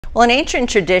Well, an ancient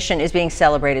tradition is being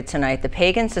celebrated tonight. The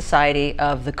Pagan Society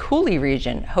of the Coulee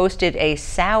Region hosted a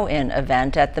Samhain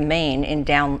event at the Main in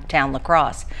downtown La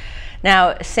Crosse.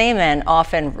 Now, Samhain,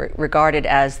 often regarded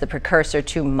as the precursor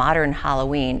to modern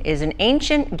Halloween, is an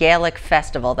ancient Gaelic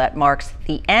festival that marks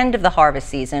the end of the harvest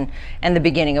season and the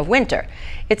beginning of winter.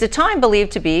 It's a time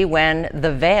believed to be when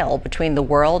the veil between the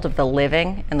world of the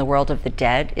living and the world of the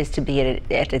dead is to be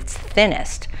at its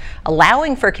thinnest,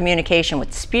 allowing for communication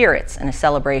with spirits and a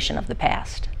celebration of the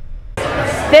past.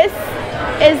 This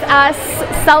is us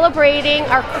celebrating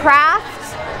our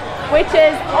craft, which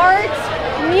is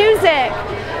art, music,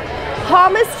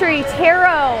 palmistry,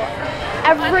 tarot,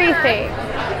 everything.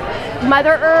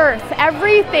 Mother Earth,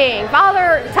 everything.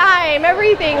 Father Time,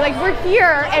 everything. Like, we're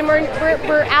here and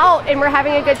we're out and we're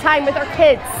having a good time with our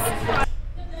kids.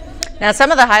 Now,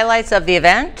 some of the highlights of the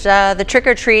event, the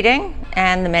trick-or-treating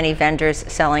and the many vendors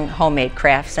selling homemade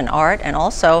crafts and art, and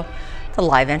also the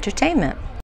live entertainment.